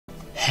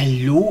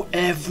Hello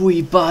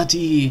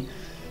everybody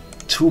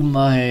to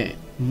my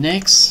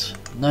next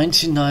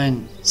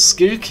 99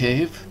 skill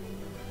cape.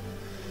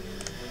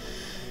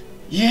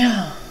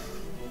 Yeah,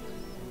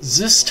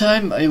 this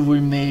time I will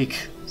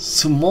make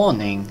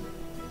summoning.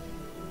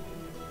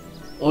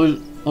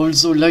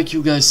 Also, like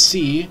you guys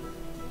see,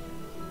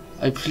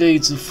 I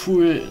played the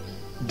full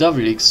double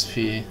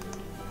XP.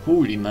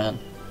 Holy man,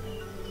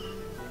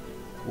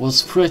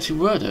 was pretty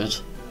worth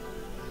it.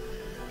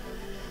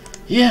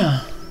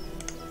 Yeah,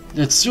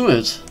 let's do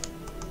it.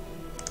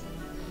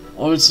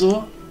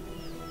 Also,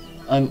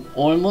 I'm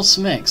almost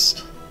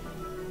maxed.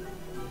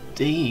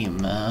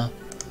 Damn, man.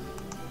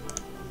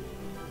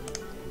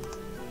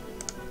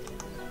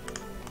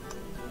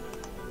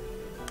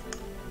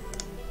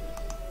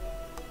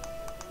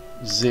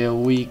 There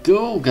we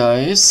go,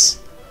 guys.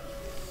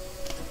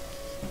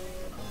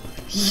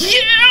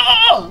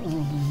 Yeah!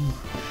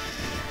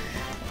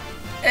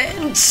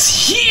 And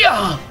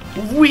here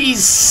we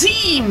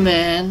see,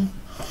 man.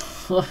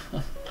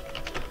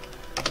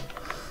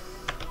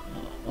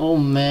 Oh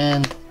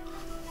man.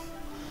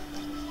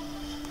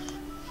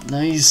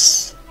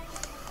 Nice.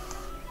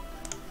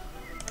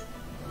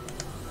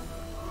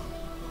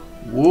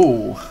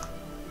 Whoa.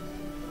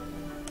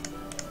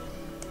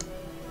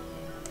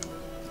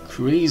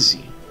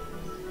 Crazy.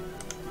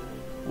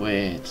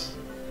 Wait.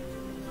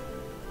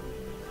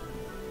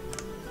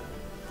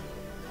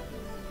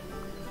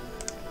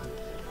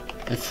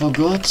 I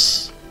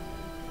forgot.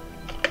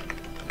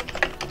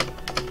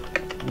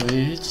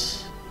 Wait.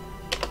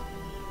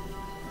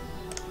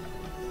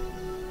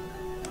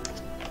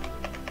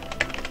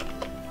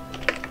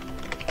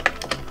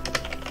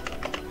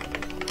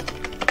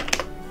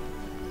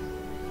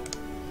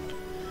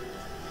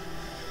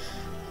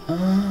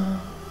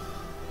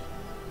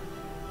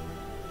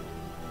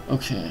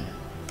 Okay.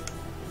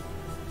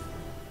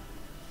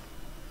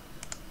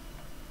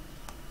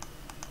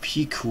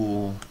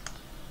 Pico.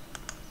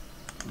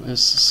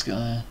 Where's this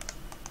guy?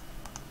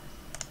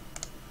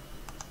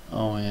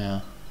 Oh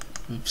yeah.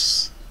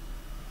 Oops.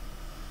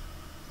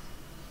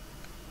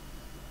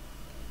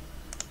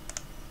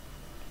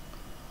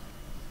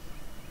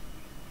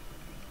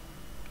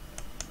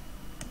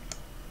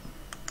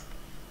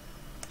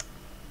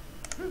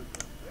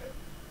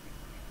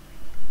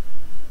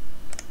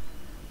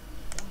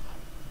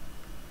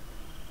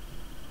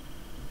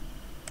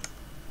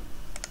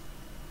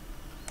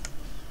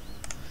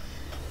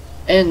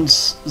 And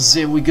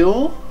there we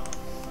go.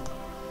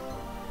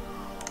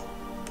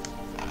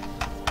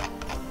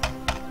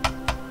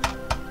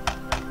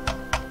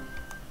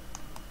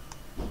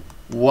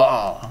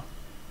 Wow.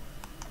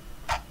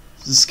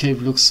 This cape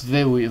looks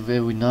very,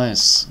 very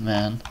nice,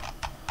 man.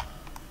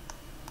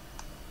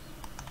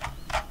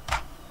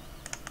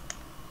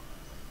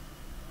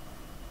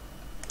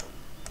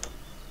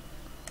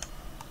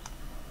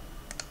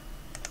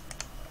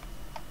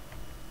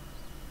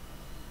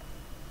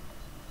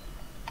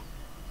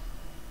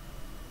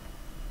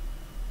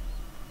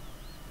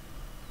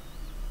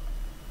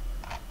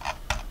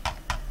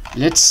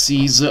 Let's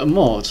see the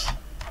emote.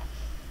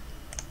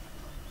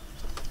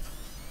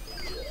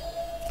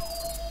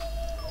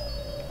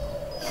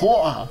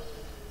 Wow.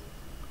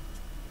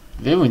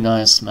 Very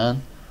nice,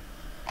 man.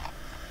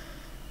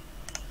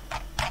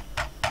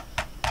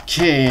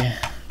 Okay.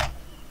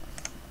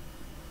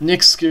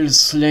 Next skill is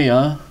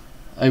Slayer.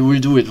 I will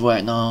do it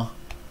right now.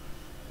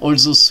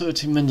 Also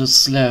 30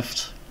 minutes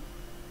left.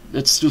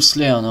 Let's do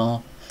Slayer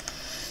now.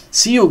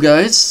 See you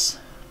guys.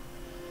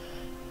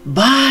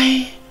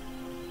 Bye.